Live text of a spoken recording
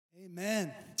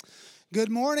Amen.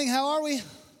 Good morning. How are we?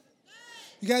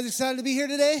 You guys excited to be here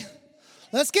today?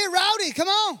 Let's get rowdy. Come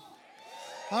on.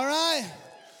 All right.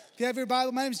 If you have your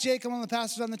Bible, my name is Jake. I'm one of the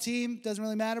pastors on the team. Doesn't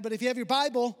really matter. But if you have your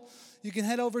Bible, you can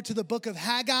head over to the book of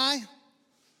Haggai.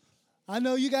 I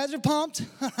know you guys are pumped.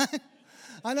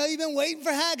 I know you've been waiting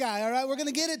for Haggai. All right. We're going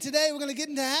to get it today. We're going to get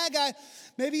into Haggai.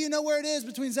 Maybe you know where it is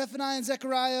between Zephaniah and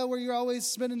Zechariah, where you're always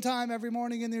spending time every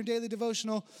morning in your daily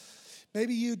devotional.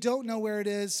 Maybe you don't know where it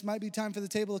is. Might be time for the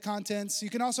table of contents. You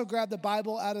can also grab the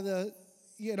Bible out of the,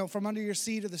 from under your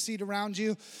seat or the seat around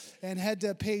you and head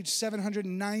to page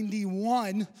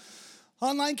 791.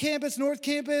 Online campus, North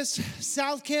Campus,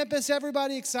 South Campus,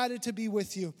 everybody excited to be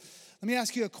with you. Let me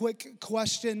ask you a quick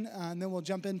question, and then we'll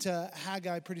jump into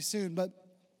Haggai pretty soon. But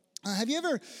have you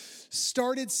ever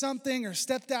started something or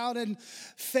stepped out in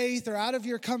faith or out of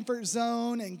your comfort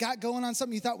zone and got going on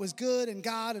something you thought was good and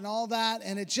God and all that,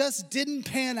 and it just didn't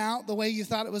pan out the way you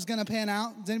thought it was going to pan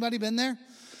out? Has anybody been there?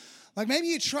 Like maybe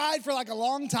you tried for like a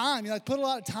long time. You put a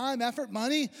lot of time, effort,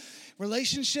 money,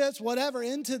 relationships, whatever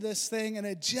into this thing, and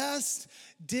it just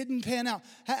didn't pan out.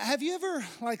 Have you ever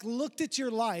looked at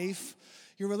your life,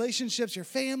 your relationships, your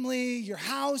family, your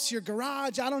house, your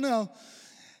garage, I don't know,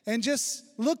 and just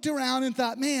looked around and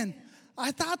thought, man,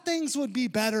 I thought things would be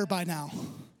better by now.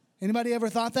 Anybody ever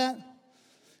thought that?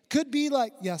 Could be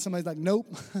somebody's like, nope,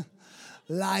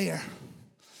 liar.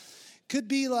 Could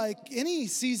be like any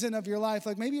season of your life.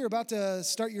 Like maybe you're about to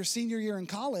start your senior year in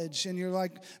college and you're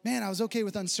like, man, I was okay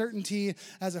with uncertainty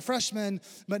as a freshman,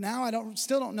 but now I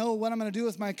still don't know what I'm going to do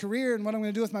with my career and what I'm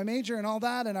going to do with my major and all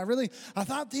that. And I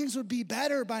thought things would be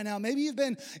better by now. Maybe you've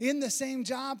been in the same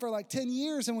job for 10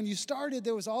 years. And when you started,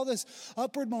 there was all this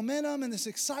upward momentum and this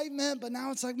excitement, but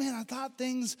now it's like, man, I thought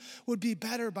things would be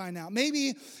better by now.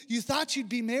 Maybe you thought you'd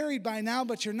be married by now,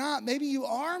 but you're not. Maybe you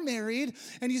are married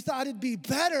and you thought it'd be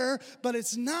better, but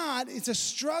it's not. It's a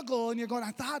struggle, and you're going,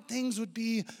 I thought things would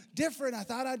be different. I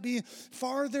thought I'd be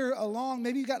farther along.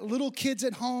 Maybe you got little kids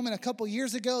at home, and a couple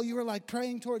years ago, you were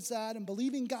praying towards that and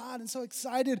believing God and so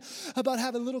excited about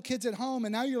having little kids at home,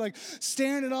 and now you're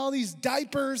staring at all these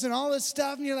diapers and all this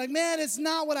stuff, and you're like, man, it's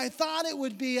not what I thought it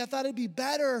would be. I thought it'd be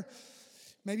better.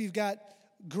 Maybe you've got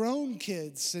grown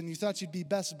kids, and you thought you'd be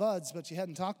best buds, but you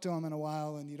hadn't talked to them in a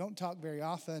while, and you don't talk very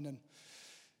often, and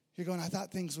you're going, I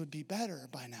thought things would be better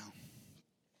by now.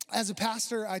 As a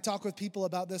pastor, I talk with people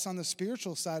about this on the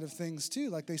spiritual side of things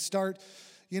too. They start,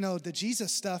 the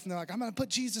Jesus stuff, and they're like, I'm going to put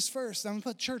Jesus first. I'm going to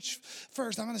put church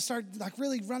first. I'm going to start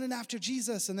really running after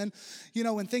Jesus. And then,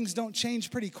 when things don't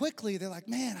change pretty quickly, they're like,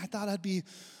 man, I thought I'd be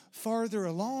farther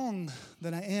along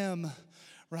than I am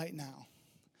right now.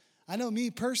 I know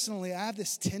me personally, I have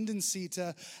this tendency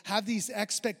to have these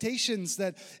expectations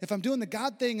that if I'm doing the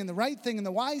God thing and the right thing and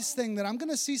the wise thing, that I'm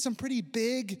going to see some pretty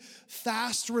big,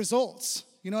 fast results.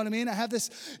 You know what I mean? I have this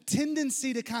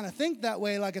tendency to kind of think that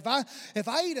way. If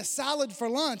I eat a salad for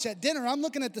lunch at dinner, I'm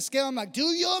looking at the scale. I'm like, do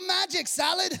your magic,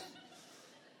 salad.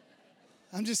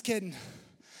 I'm just kidding.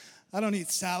 I don't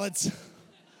eat salads.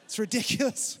 It's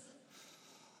ridiculous.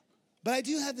 But I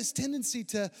do have this tendency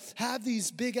to have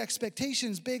these big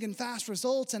expectations, big and fast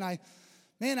results. And I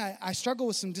struggle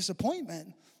with some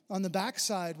disappointment on the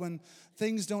backside when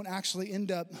things don't actually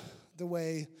end up the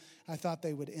way I thought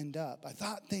they would end up. I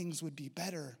thought things would be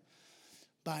better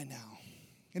by now.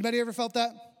 Anybody ever felt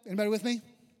that? Anybody with me?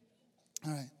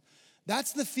 All right.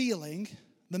 That's the feeling,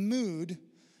 the mood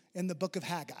in the book of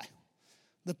Haggai.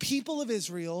 The people of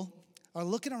Israel are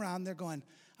looking around. They're going,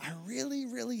 I really,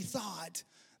 really thought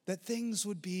that things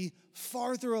would be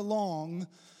farther along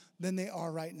than they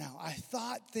are right now. I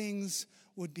thought things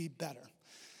would be better.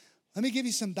 Let me give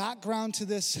you some background to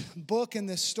this book and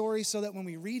this story so that when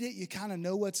we read it, you kind of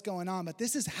know what's going on. But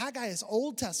this is Haggai's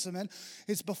Old Testament.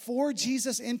 It's before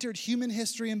Jesus entered human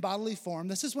history in bodily form.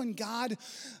 This is when God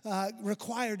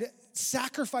required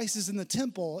sacrifices in the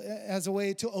temple as a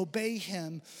way to obey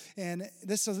him. And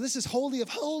this is Holy of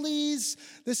Holies.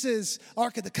 This is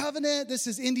Ark of the Covenant. This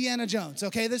is Indiana Jones,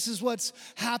 okay? This is what's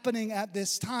happening at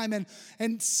this time.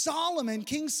 And Solomon,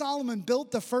 King Solomon,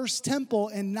 built the first temple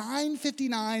in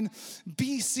 959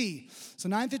 BC. So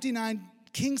 959,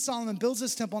 King Solomon builds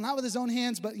this temple, not with his own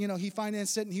hands, but, he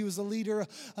financed it and he was the leader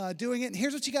doing it. And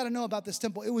here's what you got to know about this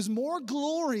temple. It was more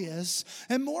glorious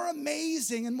and more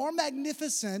amazing and more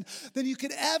magnificent than you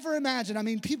could ever imagine. I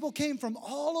mean, people came from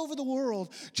all over the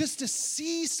world just to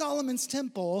see Solomon's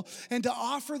temple and to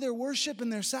offer their worship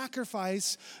and their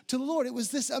sacrifice to the Lord. It was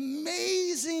this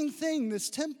amazing thing, this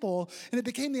temple, and it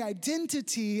became the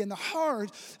identity and the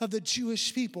heart of the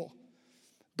Jewish people.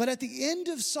 But at the end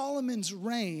of Solomon's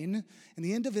reign and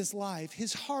the end of his life,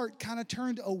 his heart kind of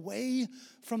turned away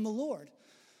from the Lord.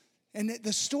 And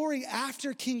the story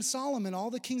after King Solomon, all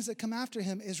the kings that come after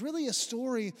him, is really a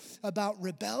story about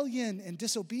rebellion and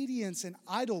disobedience and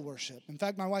idol worship. In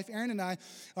fact, my wife Erin and I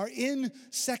are in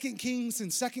 2 Kings and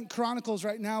 2 Chronicles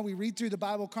right now. We read through the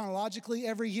Bible chronologically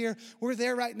every year. We're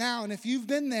there right now. And if you've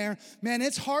been there, man,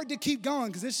 it's hard to keep going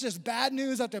because it's just bad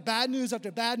news after bad news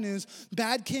after bad news,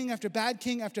 bad king after bad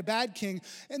king after bad king.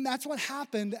 And that's what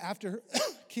happened after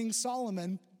King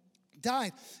Solomon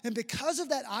died. And because of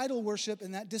that idol worship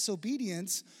and that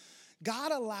disobedience,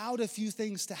 God allowed a few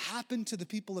things to happen to the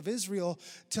people of Israel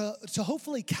to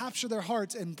hopefully capture their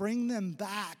hearts and bring them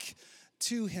back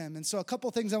to him. And so a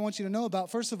couple things I want you to know about.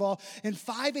 First of all, in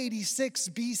 586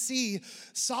 BC,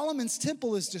 Solomon's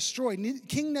temple is destroyed.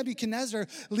 King Nebuchadnezzar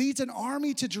leads an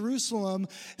army to Jerusalem,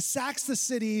 sacks the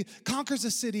city, conquers the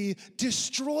city,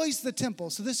 destroys the temple.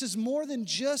 So this is more than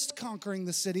just conquering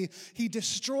the city. He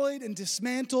destroyed and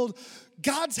dismantled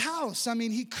God's house. I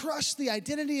mean, he crushed the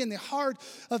identity and the heart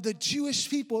of the Jewish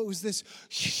people. It was this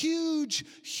huge,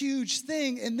 huge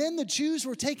thing. And then the Jews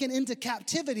were taken into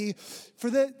captivity for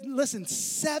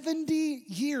 70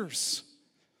 years.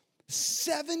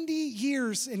 70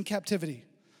 years in captivity.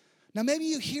 Now, maybe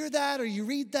you hear that or you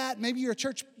read that. Maybe you're a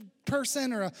church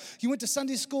person or you went to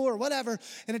Sunday school or whatever,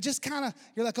 and it just kind of,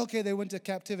 you're like, okay, they went to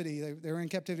captivity. They were in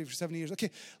captivity for 70 years. Okay,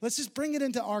 let's just bring it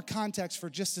into our context for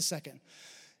just a second.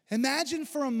 Imagine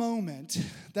for a moment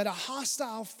that a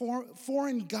hostile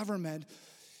foreign government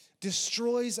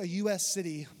destroys a U.S.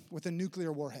 city with a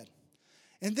nuclear warhead.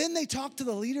 And then they talk to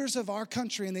the leaders of our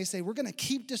country and they say, we're going to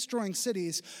keep destroying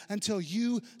cities until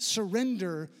you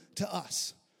surrender to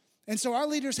us. And so our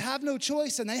leaders have no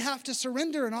choice and they have to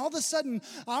surrender. And all of a sudden,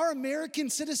 our American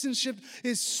citizenship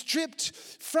is stripped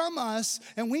from us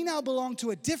and we now belong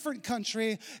to a different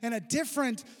country and a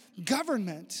different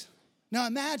government. Now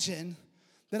imagine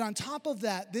that on top of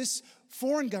that, this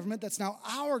foreign government, that's now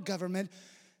our government,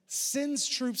 sends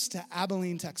troops to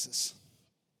Abilene, Texas.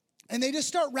 And they just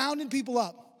start rounding people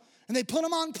up. And they put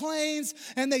them on planes,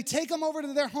 and they take them over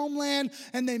to their homeland,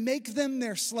 and they make them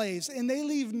their slaves. And they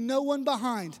leave no one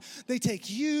behind. They take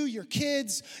you, your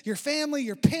kids, your family,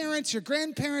 your parents, your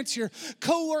grandparents, your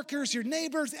coworkers, your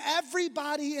neighbors.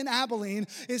 Everybody in Abilene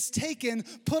is taken,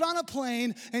 put on a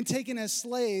plane, and taken as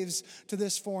slaves to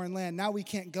this foreign land. Now we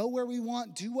can't go where we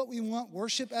want, do what we want,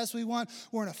 worship as we want.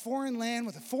 We're in a foreign land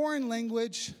with a foreign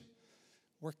language.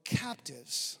 We're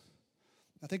captives.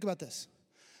 Now think about this.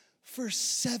 For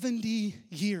 70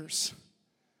 years.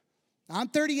 I'm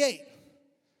 38.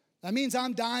 That means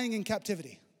I'm dying in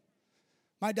captivity.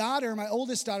 My daughter, my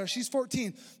oldest daughter, she's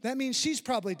 14. That means she's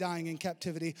probably dying in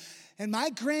captivity. And my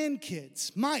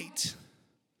grandkids might,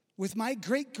 with my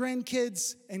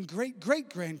great-grandkids and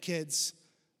great-great-grandkids,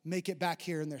 make it back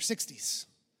here in their 60s.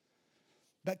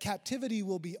 But captivity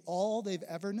will be all they've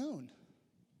ever known.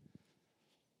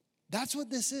 That's what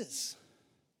this is.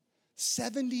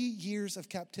 70 years of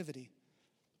captivity.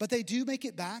 But they do make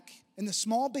it back. And the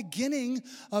small beginning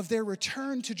of their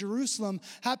return to Jerusalem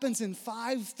happens in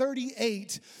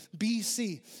 538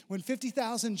 BC, when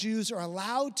 50,000 Jews are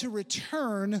allowed to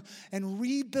return and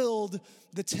rebuild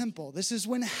the temple. This is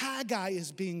when Haggai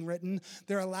is being written.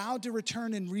 They're allowed to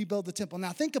return and rebuild the temple.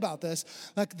 Now think about this,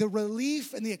 like the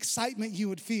relief and the excitement you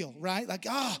would feel, right? Like,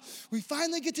 we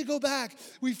finally get to go back.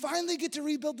 We finally get to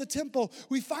rebuild the temple.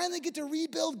 We finally get to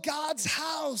rebuild God's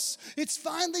house. It's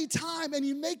finally time. And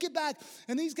you make it back.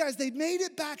 And these guys, they made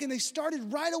it back and they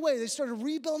started right away. They started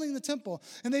rebuilding the temple.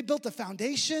 And they built the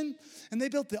foundation and they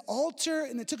built the altar,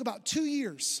 and it took about 2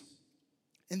 years.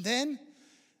 And then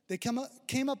they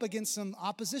came up against some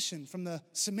opposition from the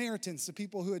Samaritans, the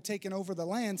people who had taken over the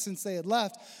land since they had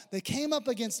left. They came up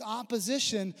against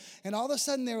opposition, and all of a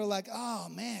sudden they were like, oh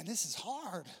man, this is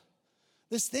hard.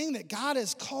 This thing that God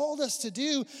has called us to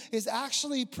do is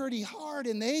actually pretty hard.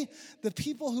 And the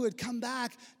people who had come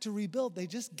back to rebuild, they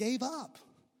just gave up.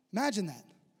 Imagine that.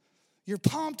 You're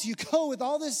pumped, you go with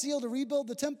all this zeal to rebuild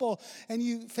the temple, and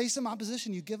you face some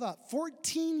opposition, you give up.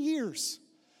 14 years.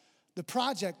 The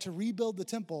project to rebuild the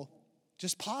temple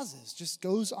just pauses, just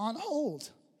goes on hold.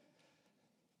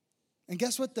 And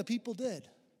guess what the people did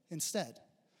instead?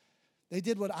 They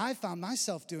did what I found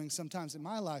myself doing sometimes in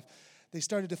my life. They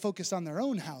started to focus on their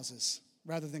own houses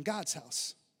rather than God's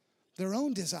house, their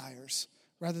own desires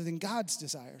rather than God's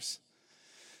desires.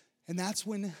 And that's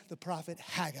when the prophet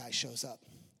Haggai shows up.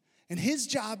 And his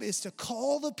job is to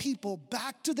call the people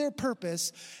back to their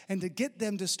purpose and to get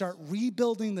them to start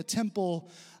rebuilding the temple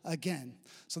again.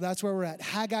 So that's where we're at.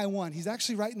 Haggai 1. He's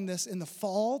actually writing this in the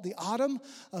autumn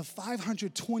of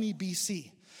 520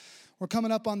 BC. We're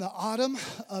coming up on the autumn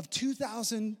of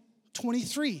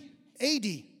 2023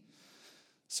 AD.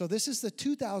 So this is the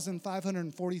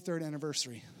 2,543rd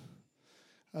anniversary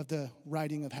of the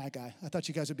writing of Haggai. I thought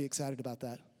you guys would be excited about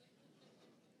that.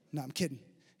 No, I'm kidding.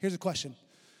 Here's a question.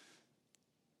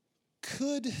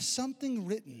 Could something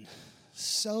written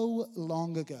so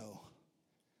long ago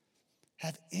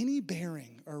have any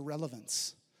bearing or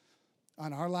relevance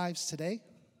on our lives today,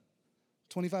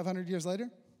 2,500 years later?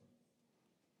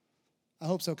 I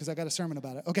hope so, because I got a sermon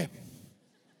about it. Okay.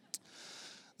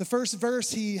 The first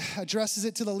verse, he addresses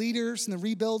it to the leaders and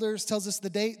the rebuilders, tells us the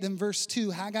date. Then verse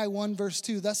 2, Haggai 1, verse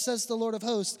 2, thus says the Lord of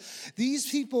hosts, these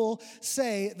people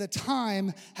say the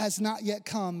time has not yet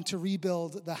come to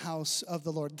rebuild the house of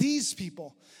the Lord. These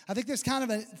people. I think there's kind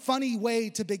of a funny way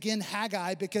to begin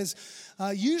Haggai because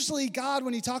usually God,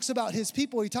 when he talks about his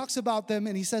people, he talks about them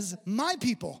and he says, my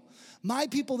people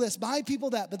this, my people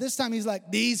that. But this time he's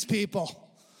like, these people.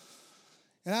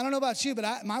 And I don't know about you,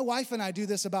 but my wife and I do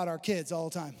this about our kids all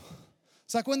the time.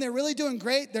 It's like when they're really doing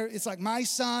great, it's like my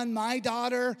son, my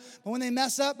daughter. But when they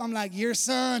mess up, I'm like, your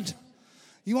son.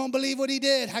 You won't believe what he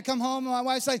did. I come home and my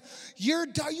wife's like, you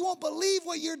won't believe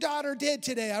what your daughter did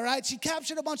today, all right? She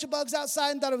captured a bunch of bugs outside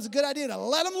and thought it was a good idea to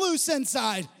let them loose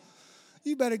inside.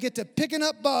 You better get to picking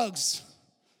up bugs.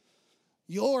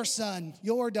 Your son,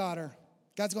 your daughter.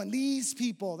 God's going, these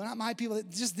people, they're not my people,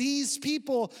 just these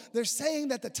people, they're saying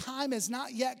that the time has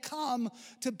not yet come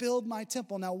to build my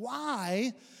temple. Now,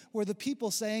 why were the people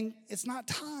saying it's not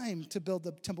time to build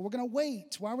the temple? We're going to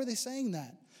wait. Why were they saying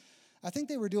that? I think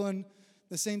they were doing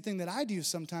the same thing that I do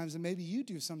sometimes, and maybe you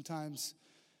do sometimes.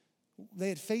 They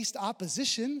had faced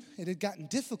opposition. It had gotten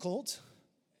difficult,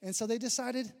 and so they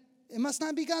decided it must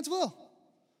not be God's will.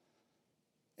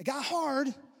 It got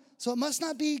hard. So it must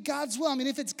not be God's will. I mean,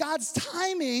 if it's God's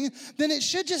timing, then it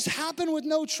should just happen with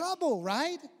no trouble,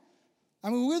 right? I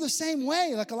mean, we're the same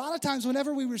way. Like a lot of times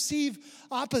whenever we receive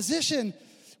opposition,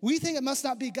 we think it must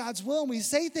not be God's will. And we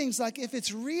say things like, if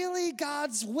it's really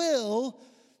God's will,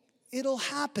 it'll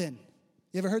happen.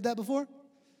 You ever heard that before?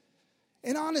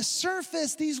 And on the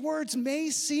surface, these words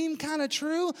may seem kind of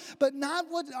true, but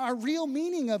not what our real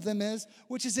meaning of them is,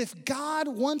 which is if God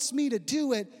wants me to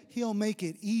do it, he'll make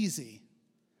it easy.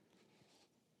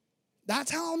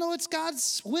 That's how I'll know it's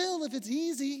God's will if it's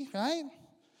easy, right?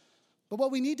 But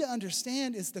what we need to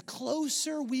understand is the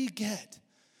closer we get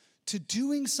to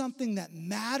doing something that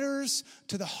matters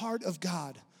to the heart of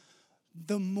God,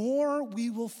 the more we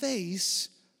will face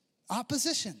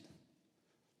opposition.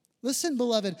 Listen,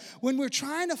 beloved, when we're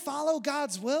trying to follow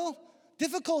God's will,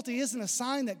 difficulty isn't a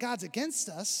sign that God's against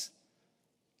us.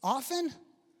 Often,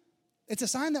 it's a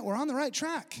sign that we're on the right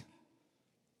track.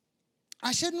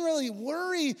 I shouldn't really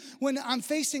worry when I'm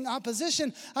facing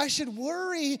opposition. I should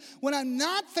worry when I'm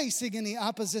not facing any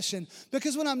opposition.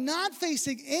 Because when I'm not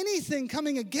facing anything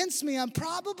coming against me, I'm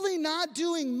probably not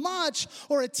doing much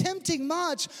or attempting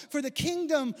much for the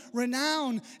kingdom,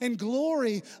 renown, and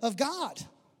glory of God.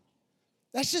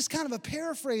 That's just kind of a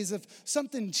paraphrase of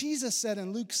something Jesus said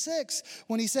in Luke 6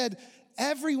 when he said,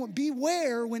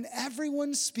 beware when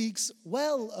everyone speaks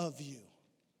well of you.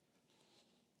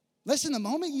 Listen, the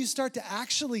moment you start to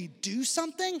actually do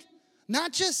something,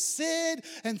 not just sit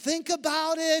and think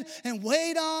about it and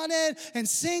wait on it and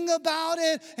sing about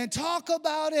it and talk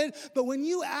about it, but when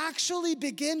you actually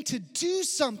begin to do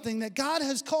something that God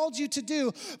has called you to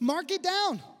do, mark it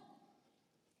down.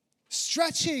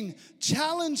 Stretching,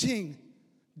 challenging,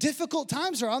 difficult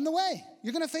times are on the way.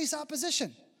 You're going to face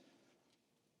opposition.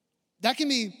 That can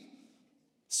be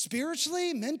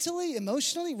spiritually, mentally,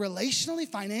 emotionally, relationally,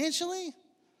 financially.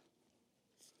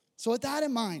 So with that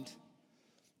in mind,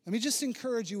 let me just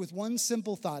encourage you with one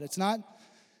simple thought. It's not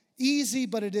easy,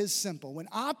 but it is simple. When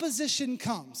opposition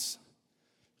comes,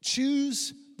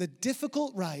 choose the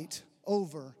difficult right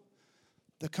over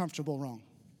the comfortable wrong.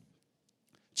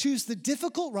 Choose the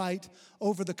difficult right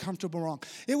over the comfortable wrong.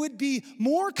 It would be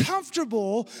more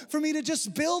comfortable for me to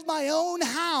just build my own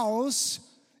house.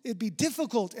 It'd be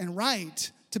difficult and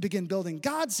right to begin building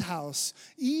God's house,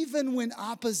 even when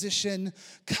opposition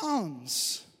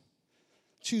comes.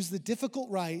 Choose the difficult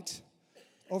right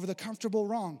over the comfortable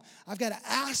wrong. I've got to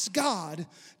ask God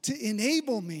to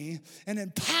enable me and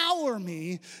empower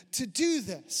me to do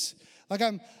this. Like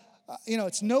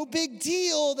it's no big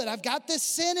deal that I've got this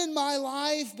sin in my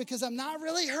life because I'm not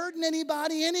really hurting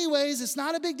anybody anyways. It's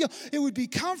not a big deal. It would be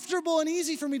comfortable and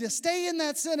easy for me to stay in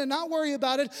that sin and not worry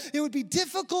about it. It would be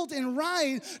difficult and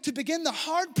right to begin the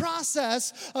hard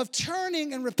process of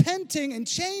turning and repenting and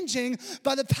changing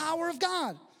by the power of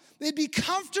God. It'd be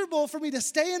comfortable for me to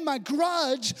stay in my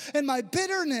grudge and my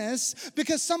bitterness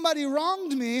because somebody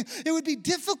wronged me. It would be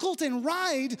difficult and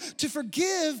right to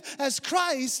forgive as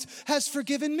Christ has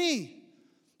forgiven me.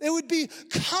 It would be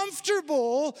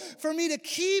comfortable for me to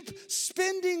keep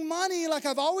spending money like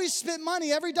I've always spent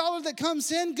money. Every dollar that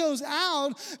comes in goes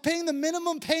out, paying the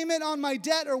minimum payment on my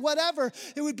debt or whatever.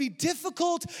 It would be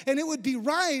difficult and it would be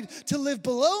right to live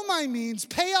below my means,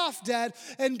 pay off debt,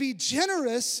 and be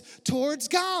generous towards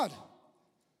God.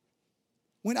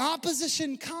 When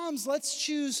opposition comes, let's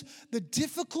choose the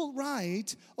difficult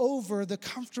right over the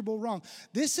comfortable wrong.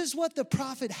 This is what the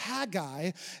prophet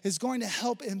Haggai is going to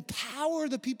help empower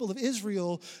the people of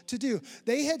Israel to do.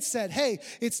 They had said, hey,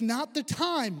 it's not the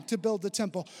time to build the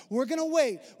temple. We're going to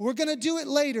wait. We're going to do it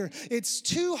later. It's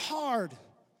too hard.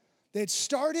 They had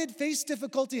started, faced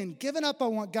difficulty, and given up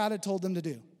on what God had told them to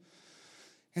do.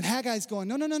 And Haggai's going,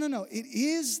 no. It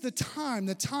is the time.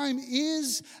 The time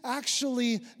is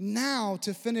actually now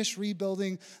to finish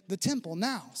rebuilding the temple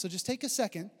now. So just take a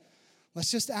second. Let's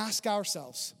just ask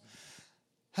ourselves,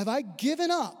 have I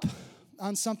given up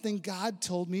on something God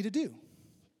told me to do?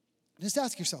 Just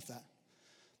ask yourself that.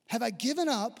 Have I given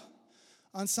up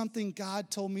on something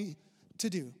God told me to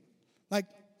do? Like,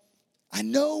 I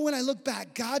know when I look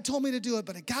back, God told me to do it,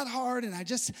 but it got hard and I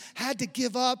just had to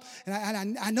give up.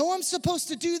 And I know I'm supposed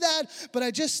to do that, but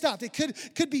I just stopped. It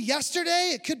could be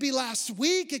yesterday. It could be last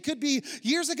week. It could be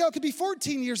years ago. It could be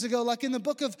 14 years ago, like in the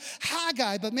book of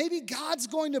Haggai. But maybe God's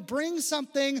going to bring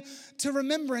something to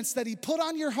remembrance that he put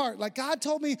on your heart. Like God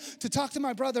told me to talk to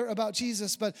my brother about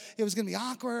Jesus, but it was going to be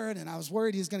awkward and I was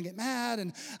worried he was going to get mad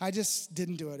and I just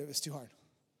didn't do it. It was too hard.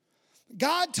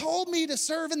 God told me to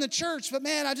serve in the church, but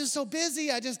man, I'm just so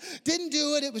busy. I just didn't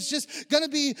do it. It was just going to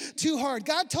be too hard.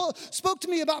 God spoke to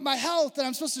me about my health, that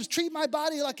I'm supposed to treat my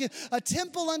body like a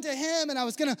temple unto him, and I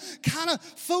was going to kind of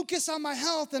focus on my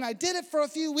health, and I did it for a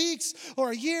few weeks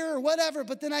or a year or whatever,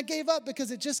 but then I gave up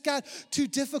because it just got too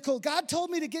difficult. God told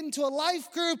me to get into a life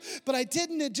group, but I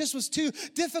didn't. It just was too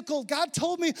difficult. God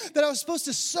told me that I was supposed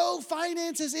to sow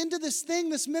finances into this thing,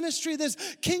 this ministry, this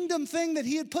kingdom thing that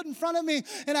he had put in front of me,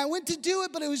 and I went to do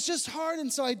it, but it was just hard,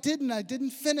 and so I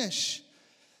didn't finish.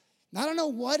 I don't know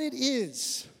what it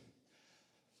is,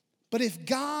 but if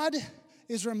God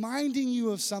is reminding you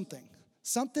of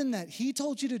something that he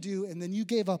told you to do and then you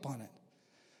gave up on it,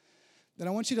 then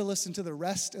I want you to listen to the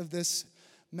rest of this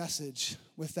message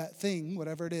with that thing,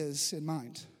 whatever it is, in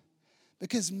mind.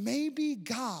 Because maybe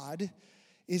God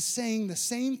is saying the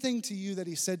same thing to you that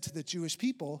he said to the Jewish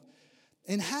people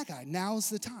in Haggai. Now's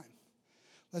the time.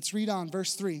 Let's read on,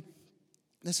 verse 3.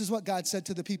 This is what God said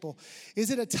to the people.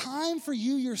 Is it a time for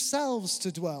you yourselves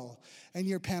to dwell in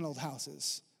your paneled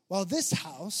houses, while this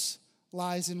house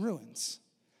lies in ruins?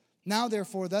 Now,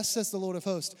 therefore, thus says the Lord of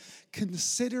hosts,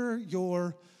 consider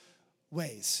your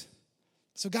ways.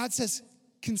 So God says,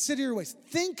 consider your ways.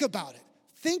 Think about it.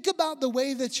 Think about the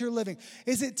way that you're living.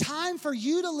 Is it time for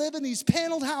you to live in these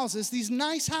paneled houses, these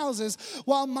nice houses,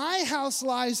 while my house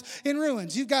lies in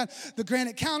ruins? You've got the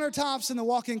granite countertops and the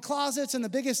walk-in closets and the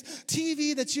biggest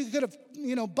TV that you could have,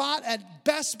 bought at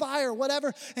Best Buy or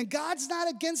whatever. And God's not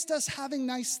against us having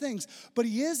nice things, but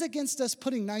he is against us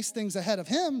putting nice things ahead of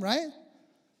him, right?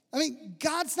 I mean,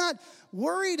 God's not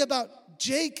worried about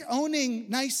Jake owning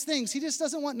nice things. He just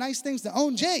doesn't want nice things to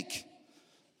own Jake.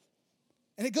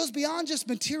 And it goes beyond just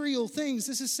material things.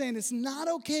 This is saying it's not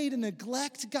okay to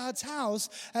neglect God's house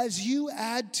as you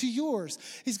add to yours.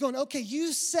 He's going, okay,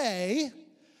 you say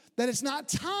that it's not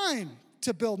time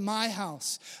to build my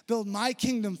house, build my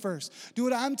kingdom first. Do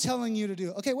what I'm telling you to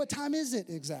do. Okay, what time is it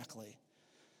exactly?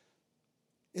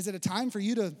 Is it a time for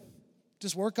you to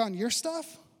just work on your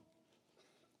stuff?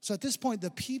 So at this point, the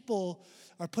people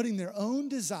are putting their own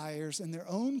desires and their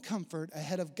own comfort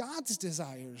ahead of God's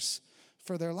desires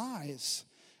for their lives.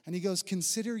 And he goes,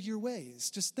 consider your ways.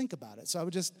 Just think about it. So I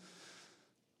would just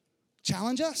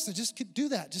challenge us to just do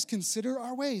that. Just consider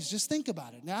our ways. Just think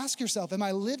about it. Now ask yourself, am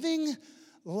I living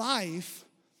life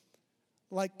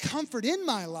like comfort in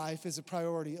my life is a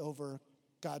priority over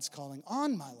God's calling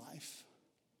on my life?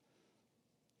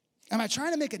 Am I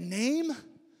trying to make a name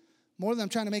more than I'm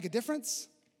trying to make a difference?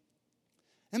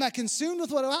 Am I consumed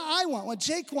with what I want, what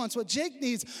Jake wants, what Jake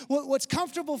needs, what's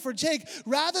comfortable for Jake,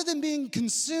 rather than being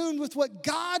consumed with what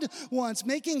God wants,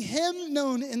 making him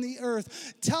known in the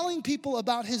earth, telling people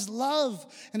about his love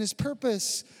and his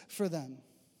purpose for them?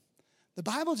 The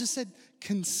Bible just said,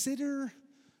 consider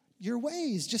your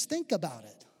ways. Just think about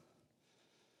it.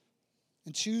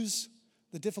 And choose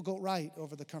the difficult right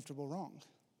over the comfortable wrong.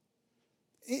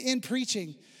 In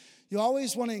preaching, you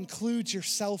always want to include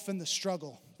yourself in the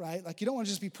struggle, right? Like you don't want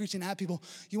to just be preaching at people.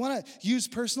 You want to use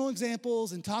personal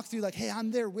examples and talk through like, hey, I'm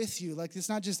there with you. Like it's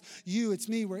not just you, it's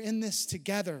me. We're in this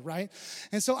together, right?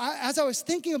 And so as I was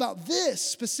thinking about this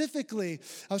specifically,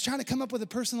 I was trying to come up with a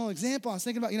personal example. I was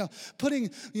thinking about, putting,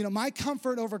 my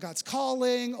comfort over God's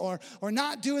calling or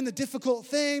not doing the difficult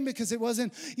thing because it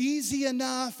wasn't easy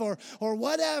enough or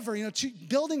whatever,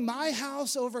 building my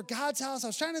house over God's house. I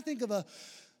was trying to think of a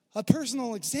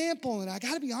personal example, and I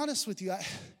got to be honest with you,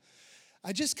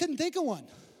 I just couldn't think of one.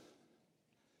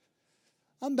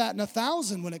 I'm batting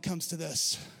 1,000 when it comes to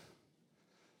this.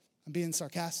 I'm being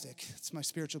sarcastic. It's my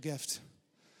spiritual gift.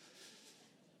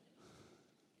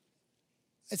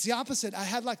 It's the opposite. I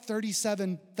had like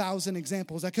 37,000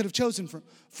 examples I could have chosen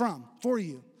for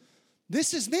you.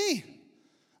 This is me.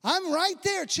 I'm right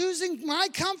there choosing my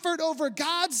comfort over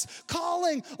God's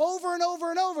calling over and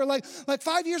over and over. Like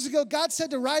 5 years ago, God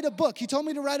said to write a book. He told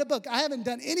me to write a book. I haven't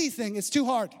done anything. It's too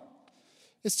hard.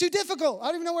 It's too difficult. I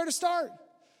don't even know where to start.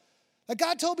 Like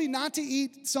God told me not to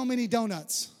eat so many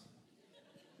donuts.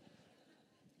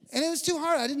 And it was too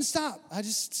hard. I didn't stop. I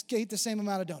just ate the same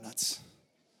amount of donuts.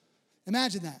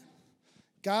 Imagine that.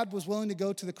 God was willing to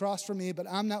go to the cross for me, but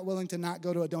I'm not willing to not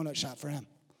go to a donut shop for him.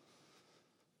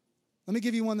 Let me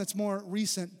give you one that's more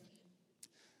recent.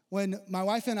 When my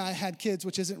wife and I had kids,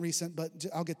 which isn't recent, but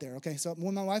I'll get there, okay? So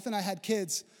when my wife and I had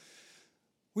kids,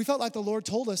 we felt like the Lord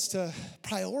told us to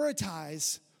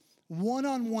prioritize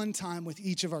one-on-one time with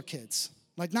each of our kids.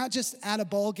 Like not just at a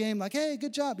ball game, like, hey,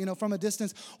 good job, from a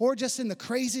distance, or just in the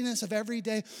craziness of every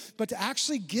day, but to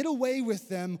actually get away with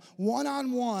them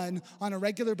one-on-one on a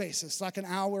regular basis, like an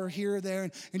hour here or there,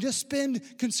 and just spend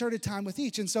concerted time with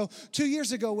each. And so 2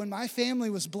 years ago, when my family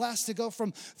was blessed to go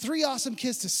from 3 awesome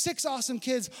kids to 6 awesome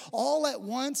kids all at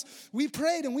once, we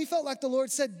prayed and we felt like the Lord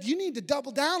said, you need to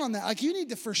double down on that. Like you need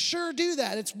to for sure do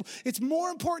that. It's more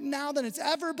important now than it's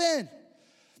ever been.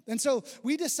 And so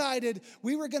we decided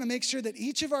we were going to make sure that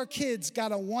each of our kids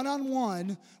got a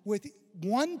one-on-one with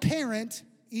one parent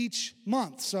each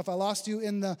month. So if I lost you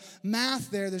in the math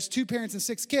there's 2 parents and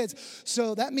 6 kids.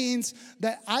 So that means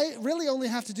that I really only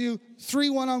have to do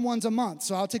 3 one-on-ones a month.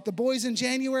 So I'll take the boys in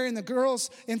January and the girls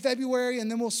in February, and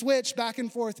then we'll switch back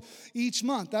and forth each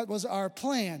month. That was our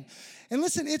plan. And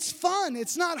listen, it's fun.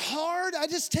 It's not hard. I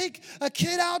just take a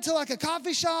kid out to like a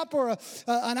coffee shop or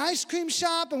an ice cream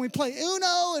shop, and we play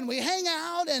Uno and we hang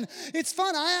out, and it's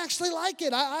fun. I actually like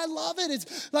it. I love it.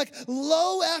 It's like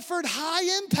low effort, high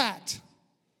impact.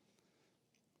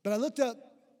 But I looked up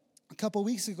a couple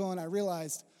weeks ago and I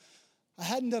realized I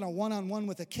hadn't done a one-on-one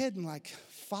with a kid in like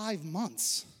 5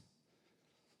 months.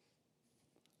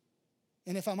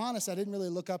 And if I'm honest, I didn't really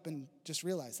look up and just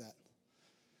realize that.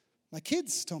 My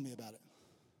kids told me about it.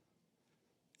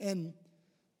 And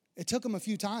it took them a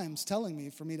few times telling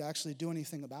me for me to actually do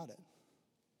anything about it.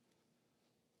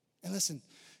 And listen,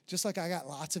 just like I got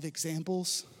lots of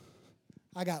examples,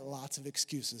 I got lots of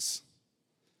excuses.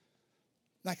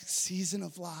 Like season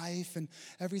of life and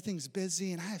everything's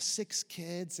busy and I have 6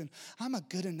 kids and I'm a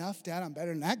good enough dad. I'm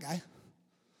better than that guy.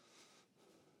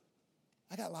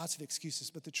 I got lots of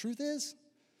excuses, but the truth is,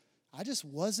 I just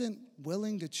wasn't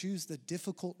willing to choose the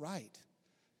difficult right.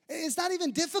 It's not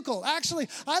even difficult. Actually,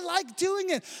 I like doing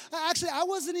it. Actually, I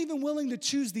wasn't even willing to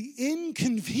choose the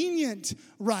inconvenient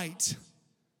right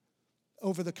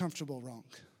over the comfortable wrong.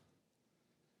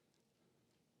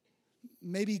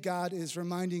 Maybe God is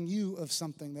reminding you of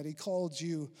something that he called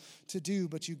you to do,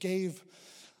 but you gave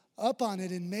up on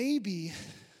it. And maybe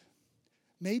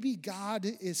God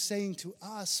is saying to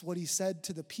us what he said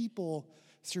to the people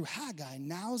through Haggai.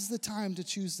 Now's the time to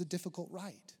choose the difficult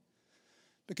right.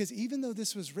 Because even though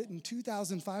this was written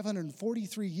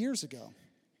 2,543 years ago,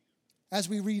 as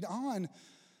we read on,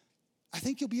 I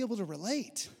think you'll be able to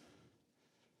relate.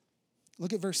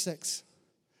 Look at verse 6.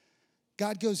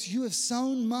 God goes, you have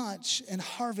sown much and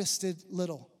harvested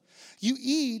little. You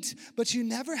eat, but you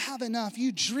never have enough.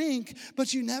 You drink,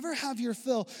 but you never have your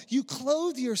fill. You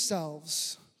clothe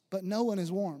yourselves, but no one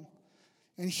is warm.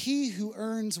 And he who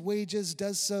earns wages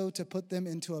does so to put them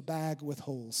into a bag with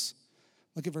holes.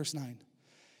 Look at verse 9.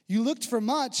 You looked for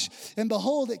much, and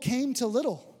behold, it came to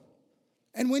little.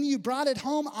 And when you brought it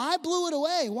home, I blew it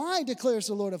away. Why, declares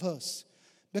the Lord of hosts?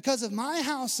 Because of my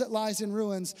house that lies in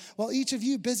ruins, while each of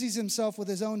you busies himself with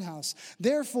his own house.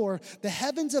 Therefore, the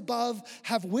heavens above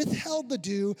have withheld the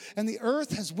dew, and the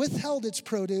earth has withheld its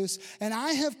produce, and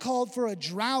I have called for a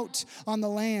drought on the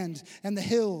land and the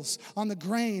hills, on the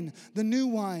grain, the new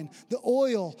wine, the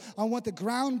oil, on what the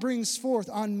ground brings forth,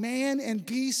 on man and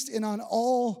beast, and on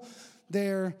all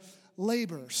their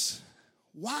labors.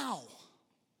 Wow.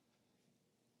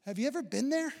 Have you ever been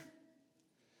there?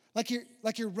 Like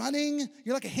you're running,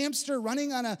 you're like a hamster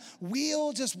running on a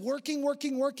wheel, just working,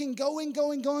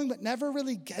 going, but never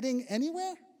really getting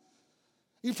anywhere?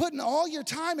 You're putting all your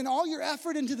time and all your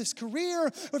effort into this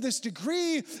career or this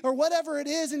degree or whatever it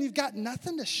is, and you've got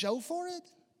nothing to show for it?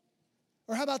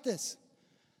 Or how about this?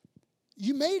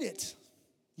 You made it.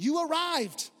 You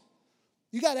arrived.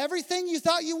 You got everything you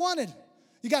thought you wanted.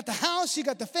 You got the house, you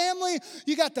got the family,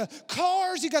 you got the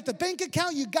cars, you got the bank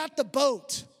account, you got the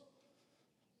boat.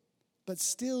 But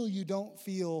still you don't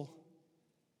feel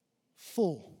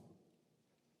full,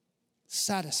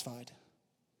 satisfied.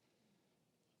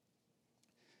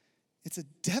 It's a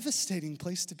devastating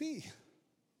place to be.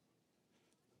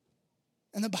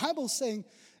 And the Bible's saying,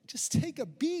 just take a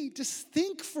beat, just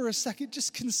think for a second,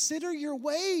 just consider your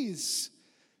ways.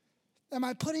 Am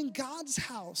I putting God's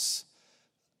house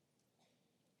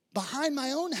behind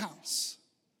my own house?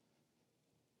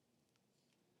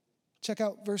 Check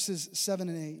out verses 7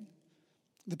 and 8.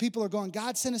 The people are going,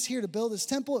 God sent us here to build his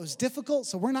temple. It was difficult,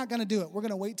 so we're not going to do it. We're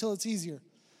going to wait till it's easier.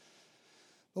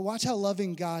 But watch how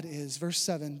loving God is. Verse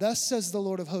 7, thus says the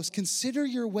Lord of hosts, consider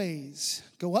your ways.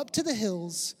 Go up to the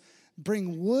hills,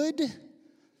 bring wood,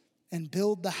 and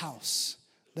build the house,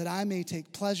 that I may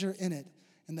take pleasure in it,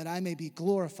 and that I may be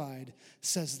glorified,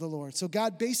 says the Lord. So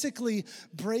God basically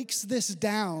breaks this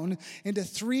down into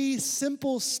 3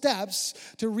 simple steps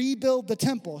to rebuild the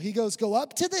temple. He goes, go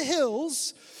up to the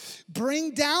hills,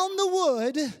 bring down the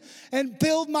wood, and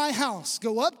build my house.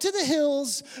 Go up to the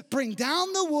hills, bring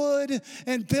down the wood,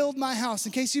 and build my house.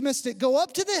 In case you missed it, go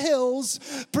up to the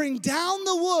hills, bring down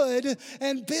the wood,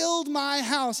 and build my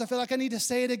house. I feel like I need to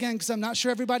say it again because I'm not sure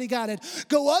everybody got it.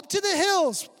 Go up to the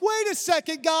hills. Wait a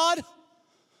second, God.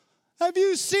 Have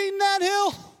you seen that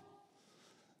hill?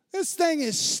 This thing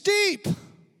is steep.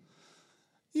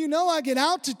 You know I get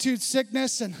altitude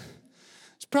sickness, and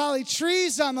it's probably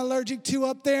trees I'm allergic to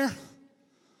up there.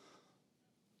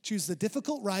 Choose the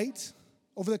difficult right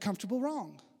over the comfortable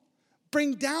wrong.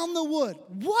 Bring down the wood.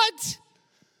 What?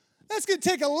 That's going to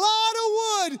take a lot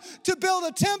of wood to build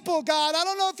a temple, God. I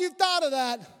don't know if you've thought of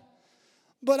that.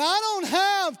 But I don't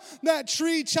have that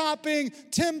tree chopping,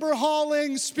 timber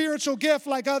hauling spiritual gift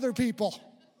like other people.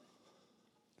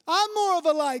 I'm more of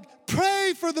a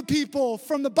pray for the people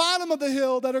from the bottom of the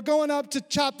hill that are going up to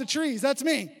chop the trees. That's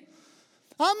me.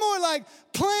 I'm more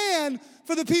plan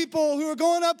for the people who are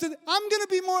going up to, I'm going to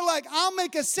be more I'll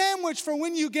make a sandwich for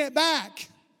when you get back.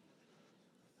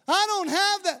 I don't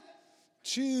have that.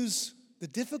 Choose the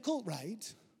difficult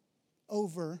right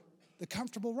over the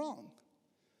comfortable wrong.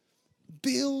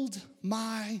 Build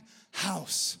my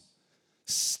house,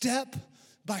 step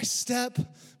by step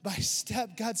by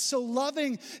step. God's so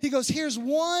loving. He goes, here's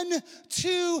 1,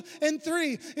 2, and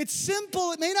 3. It's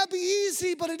simple. It may not be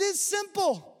easy, but it is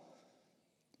simple.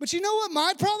 But you know what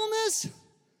my problem is?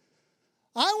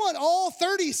 I want all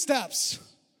 30 steps.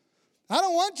 I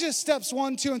don't want just steps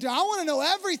 1, 2, and 3. I want to know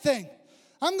everything.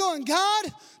 I'm going, God,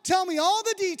 tell me all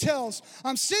the details.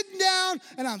 I'm sitting down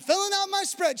and I'm filling out my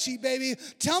spreadsheet, baby.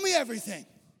 Tell me everything.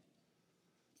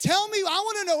 Tell me, I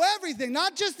want to know everything,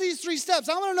 not just these 3 steps.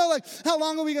 I want to know how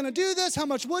long are we going to do this? How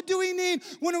much wood do we need?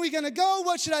 When are we going to go?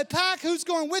 What should I pack? Who's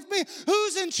going with me?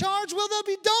 Who's in charge? Will there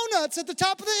be donuts at the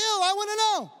top of the hill? I want to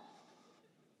know.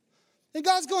 And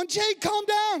God's going, Jake, calm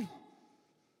down.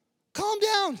 Calm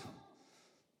down.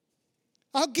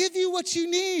 I'll give you what you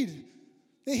need.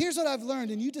 And here's what I've learned,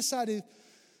 and you decide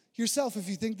yourself if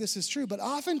you think this is true, but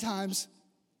oftentimes,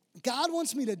 God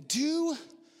wants me to do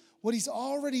what he's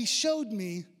already showed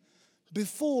me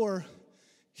before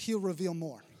he'll reveal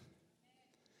more.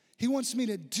 He wants me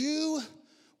to do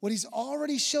what he's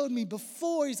already showed me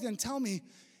before he's going to tell me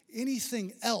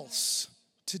anything else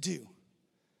to do.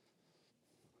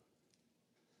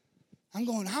 I'm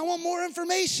going, I want more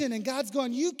information, and God's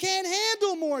going, you can't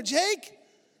handle more, Jake.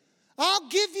 I'll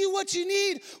give you what you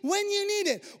need when you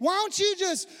need it. Why don't you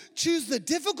just choose the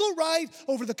difficult right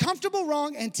over the comfortable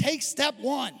wrong and take step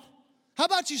 1? How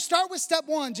about you start with step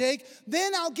 1, Jake?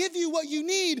 Then I'll give you what you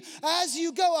need as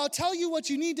you go. I'll tell you what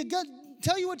you need to go.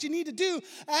 Tell you what you need to do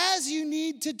as you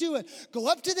need to do it. Go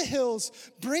up to the hills,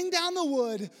 bring down the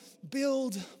wood,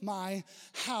 build my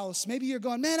house. Maybe you're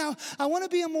going, man, I want to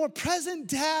be a more present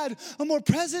dad, a more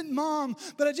present mom,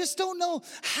 but I just don't know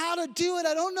how to do it.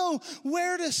 I don't know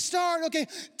where to start. Okay,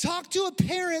 talk to a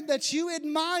parent that you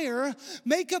admire.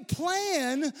 Make a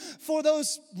plan for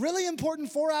those really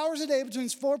important 4 hours a day between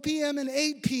 4 p.m. and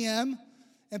 8 p.m.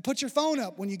 and put your phone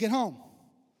up when you get home.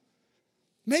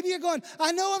 Maybe you're going,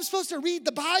 I know I'm supposed to read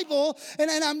the Bible, and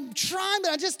I'm trying,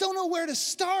 but I just don't know where to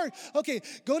start. Okay,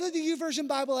 go to the YouVersion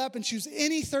Bible app and choose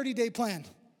any 30-day plan.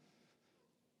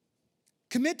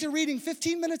 Commit to reading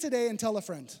 15 minutes a day and tell a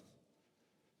friend.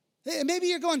 Maybe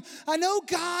you're going, I know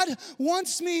God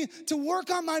wants me to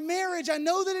work on my marriage. I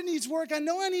know that it needs work. I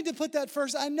know I need to put that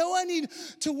first. I know I need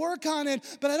to work on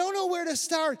it, but I don't know where to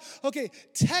start. Okay,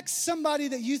 text somebody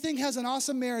that you think has an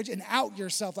awesome marriage and out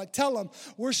yourself. Like, tell them,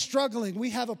 we're struggling.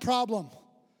 We have a problem.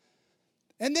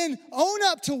 And then own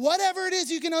up to whatever it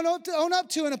is you can own up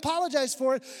to and apologize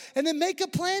for it. And then make a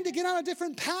plan to get on a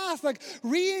different path, like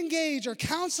re-engage or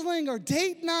counseling or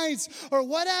date nights or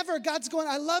whatever. God's going,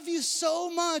 I love you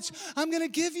so much. I'm going to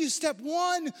give you step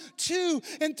 1, 2,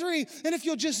 and 3. And if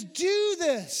you'll just do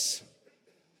this,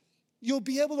 you'll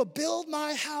be able to build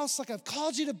my house like I've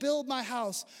called you to build my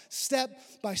house, step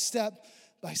by step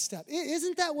by step.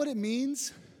 Isn't that what it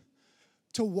means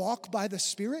to walk by the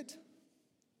Spirit?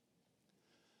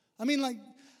 I mean, like,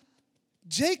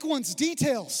 Jake wants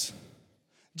details.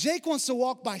 Jake wants to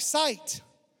walk by sight.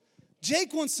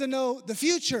 Jake wants to know the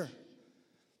future.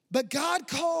 But God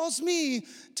calls me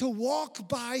to walk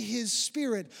by his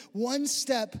Spirit one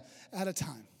step at a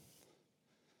time.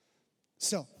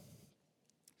 So,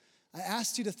 I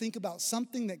asked you to think about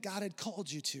something that God had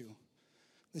called you to,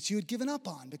 that you had given up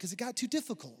on because it got too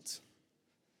difficult.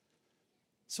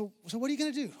 So what are you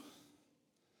going to do?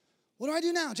 What do I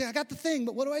do now? Jay, I got the thing,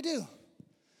 but what do I do?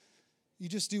 You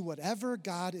just do whatever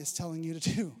God is telling you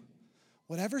to do.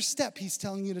 Whatever step he's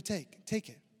telling you to take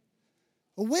it.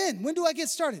 Well, when do I get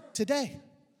started? Today.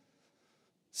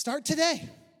 Start today.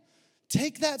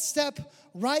 Take that step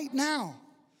right now.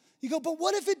 You go, but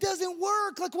what if it doesn't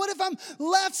work? Like, what if I'm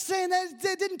left saying that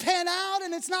it didn't pan out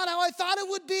and it's not how I thought it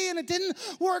would be and it didn't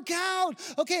work out?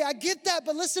 Okay, I get that,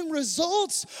 but listen,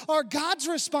 results are God's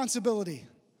responsibility.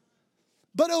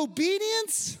 But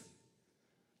obedience,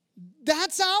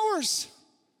 that's ours.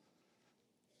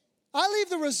 I leave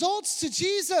the results to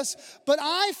Jesus, but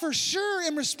I for sure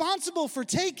am responsible for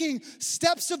taking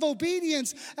steps of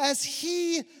obedience as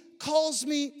he calls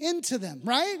me into them,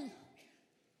 right?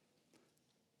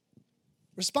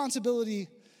 Responsibility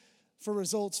for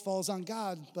results falls on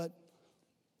God, but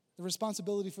the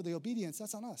responsibility for the obedience,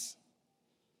 that's on us.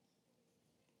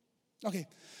 Okay,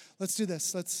 let's do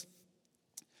this. Let's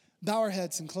bow our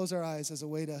heads and close our eyes as a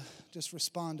way to just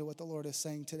respond to what the Lord is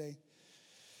saying today.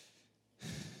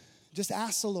 Just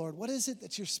ask the Lord, what is it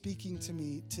that you're speaking to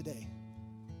me today?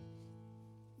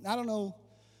 I don't know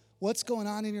what's going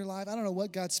on in your life. I don't know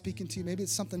what God's speaking to you. Maybe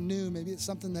it's something new. Maybe it's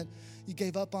something that you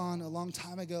gave up on a long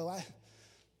time ago.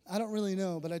 I don't really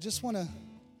know, but I just want to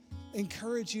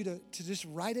encourage you to just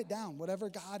write it down, whatever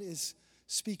God is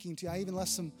speaking to you. I even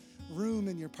left some room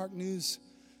in your Park News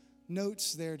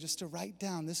notes there just to write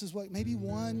down. This is what, maybe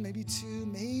 1, maybe 2,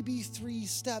 maybe 3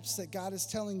 steps that God is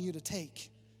telling you to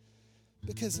take.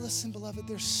 Because listen, beloved,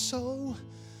 there's so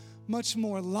much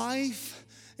more life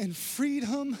and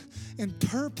freedom and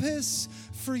purpose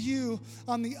for you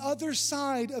on the other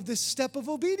side of this step of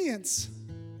obedience.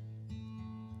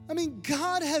 I mean,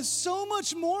 God has so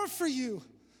much more for you.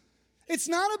 It's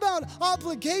not about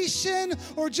obligation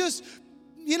or just,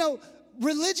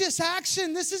 religious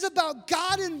action. This is about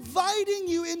God inviting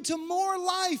you into more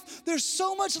life. There's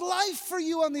so much life for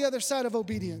you on the other side of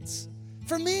obedience.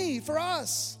 For me, for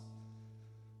us.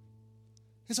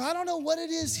 And so I don't know what it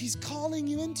is he's calling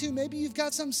you into. Maybe you've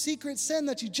got some secret sin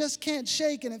that you just can't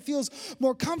shake and it feels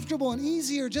more comfortable and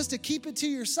easier just to keep it to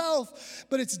yourself.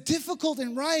 But it's difficult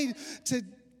and right to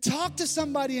talk to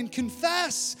somebody and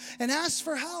confess and ask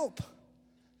for help.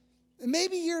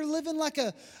 Maybe you're living like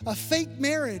a fake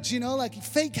marriage, like a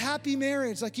fake happy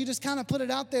marriage. Like you just kind of put it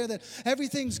out there that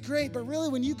everything's great. But really,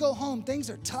 when you go home, things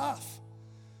are tough.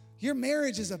 Your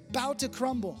marriage is about to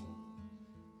crumble.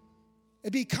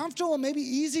 It'd be comfortable and maybe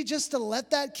easy just to let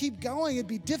that keep going. It'd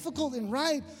be difficult and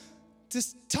right to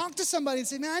talk to somebody and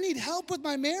say, man, I need help with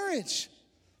my marriage.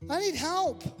 I need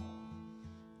help.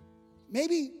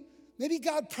 Maybe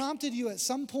God prompted you at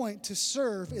some point to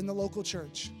serve in the local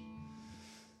church.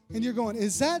 And you're going,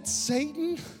 is that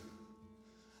Satan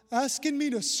asking me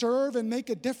to serve and make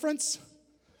a difference?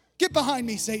 Get behind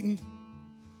me, Satan.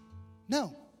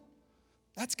 No,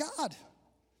 that's God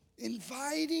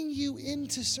inviting you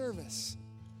into service.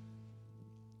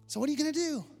 So what are you going to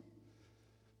do?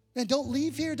 And don't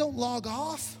leave here, don't log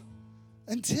off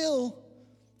until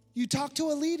you talk to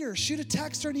a leader, shoot a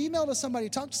text or an email to somebody,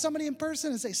 talk to somebody in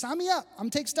person and say, sign me up. I'm going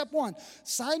to take step 1.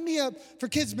 Sign me up for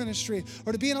kids ministry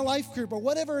or to be in a life group or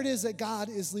whatever it is that God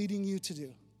is leading you to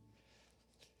do.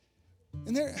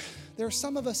 And there are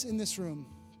some of us in this room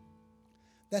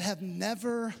that have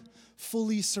never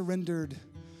fully surrendered.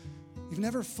 You've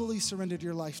never fully surrendered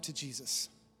your life to Jesus.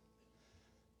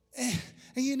 And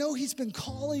he's been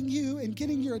calling you and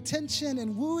getting your attention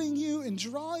and wooing you and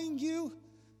drawing you.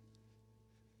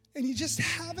 and you just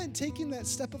haven't taken that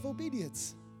step of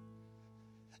obedience.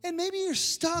 And maybe you're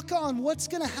stuck on what's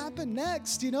going to happen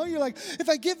next. You know, you're like, if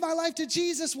I give my life to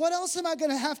Jesus, what else am I going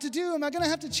to have to do? Am I going to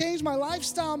have to change my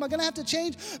lifestyle? Am I going to have to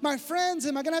change my friends?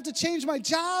 Am I going to have to change my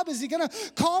job? Is he going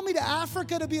to call me to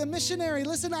Africa to be a missionary?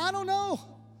 Listen, I don't know.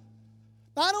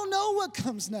 I don't know what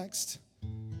comes next.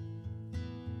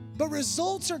 But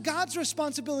results are God's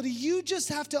responsibility. You just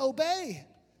have to obey.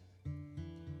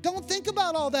 Don't think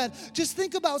about all that. Just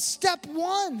think about step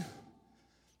one.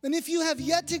 And if you have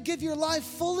yet to give your life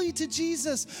fully to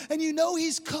Jesus and you know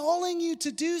he's calling you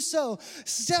to do so,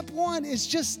 step one is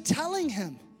just telling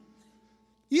him.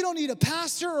 You don't need a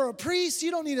pastor or a priest.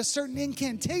 You don't need a certain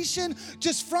incantation.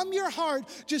 Just from your heart,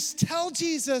 just tell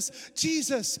Jesus,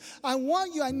 Jesus, I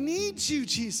want you. I need you,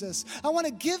 Jesus. I want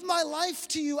to give my life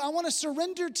to you. I want to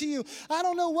surrender to you. I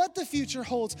don't know what the future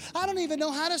holds. I don't even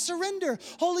know how to surrender.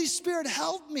 Holy Spirit,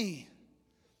 help me.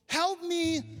 Help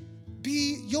me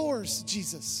be yours,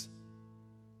 Jesus.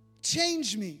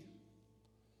 Change me.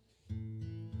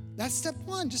 That's step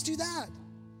one. Just do that.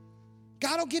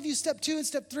 God will give you step 2 and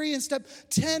step 3 and step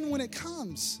 10 when it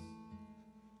comes.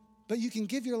 But you can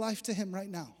give your life to him right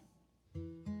now.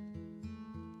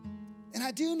 And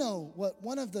I do know what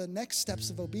one of the next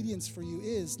steps of obedience for you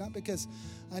is, not because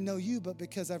I know you, but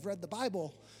because I've read the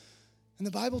Bible. And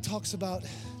the Bible talks about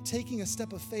taking a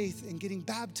step of faith and getting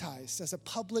baptized as a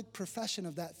public profession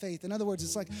of that faith. In other words,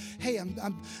 it's like, hey,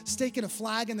 I'm staking a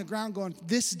flag in the ground going,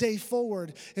 this day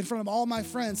forward, in front of all my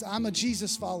friends, I'm a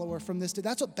Jesus follower from this day.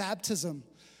 That's what baptism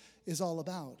is all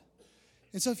about.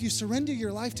 And so if you surrender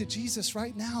your life to Jesus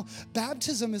right now,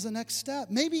 baptism is the next step.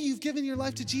 Maybe you've given your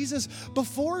life to Jesus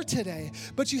before today,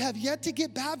 but you have yet to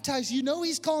get baptized. You know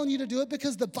he's calling you to do it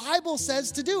because the Bible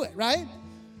says to do it, right?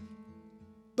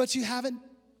 But you haven't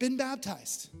been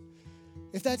baptized.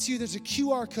 If that's you, there's a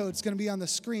QR code. It's going to be on the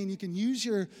screen. You can use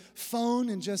your phone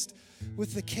and just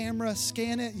with the camera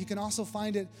scan it. You can also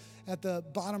find it at the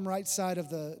bottom right side of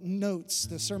the notes,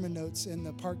 the sermon notes in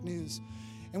the Park News.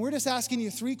 And we're just asking you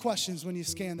 3 questions when you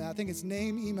scan that. I think it's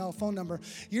name, email, phone number.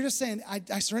 You're just saying,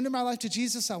 I surrender my life to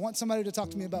Jesus. I want somebody to talk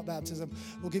to me about baptism.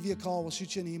 We'll give you a call. We'll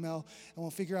shoot you an email, and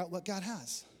we'll figure out what God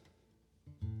has.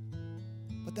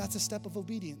 But that's a step of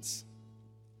obedience.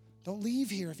 Don't leave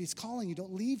here if he's calling you.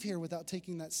 Don't leave here without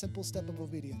taking that simple step of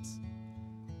obedience.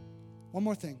 One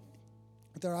more thing.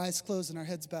 With our eyes closed and our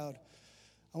heads bowed,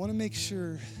 I want to make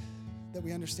sure that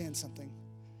we understand something.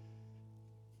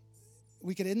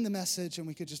 We could end the message and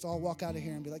we could just all walk out of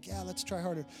here and be like, yeah, let's try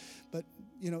harder. But,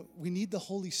 we need the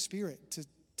Holy Spirit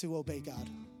to obey God.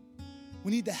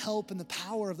 We need the help and the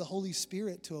power of the Holy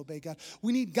Spirit to obey God.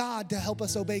 We need God to help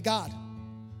us obey God.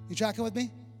 You tracking with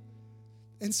me?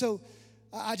 And so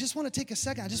I just want to take a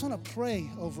second. I just want to pray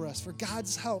over us for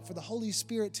God's help, for the Holy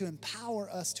Spirit to empower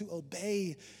us to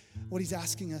obey what he's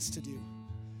asking us to do.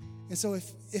 And so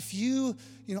if you,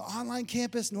 online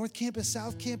campus, North Campus,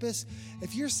 South Campus,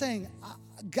 if you're saying,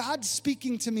 God's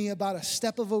speaking to me about a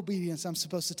step of obedience I'm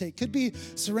supposed to take. Could be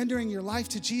surrendering your life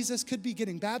to Jesus. Could be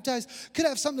getting baptized. Could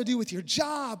have something to do with your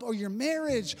job or your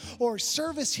marriage or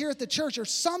service here at the church or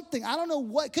something. I don't know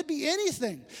what. Could be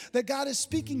anything that God is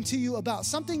speaking to you about.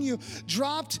 Something you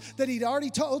dropped that he'd already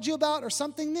told you about or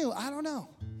something new. I don't know.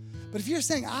 But if you're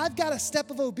saying, I've got a step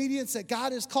of obedience that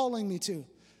God is calling me to,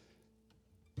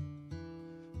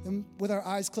 and with our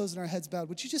eyes closed and our heads bowed,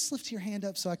 would you just lift your hand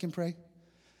up so I can pray?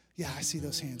 Yeah, I see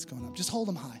those hands going up. Just hold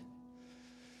them high.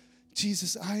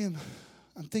 Jesus, I'm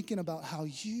thinking about how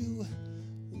you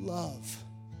love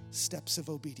steps of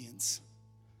obedience.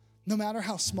 No matter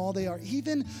how small they are,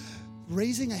 even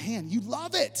raising a hand, you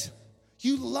love it.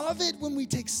 You love it when we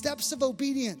take steps of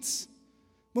obedience,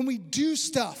 when we do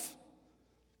stuff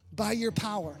by your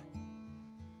power.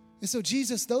 And so,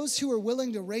 Jesus, those who are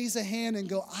willing to raise a hand and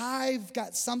go, I've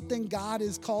got something God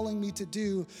is calling me to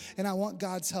do, and I want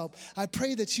God's help. I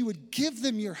pray that you would give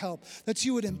them your help, that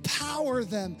you would empower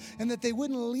them, and that they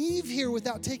wouldn't leave here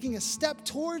without taking a step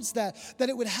towards that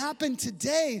it would happen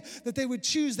today, that they would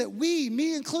choose, that we,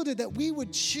 me included, that we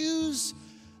would choose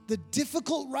the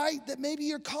difficult right that maybe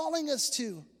you're calling us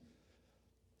to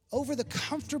over the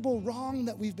comfortable wrong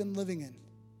that we've been living in.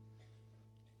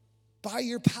 By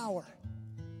your power.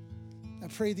 I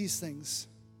pray these things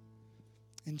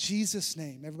in Jesus'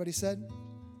 name. Everybody said,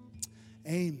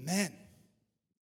 amen.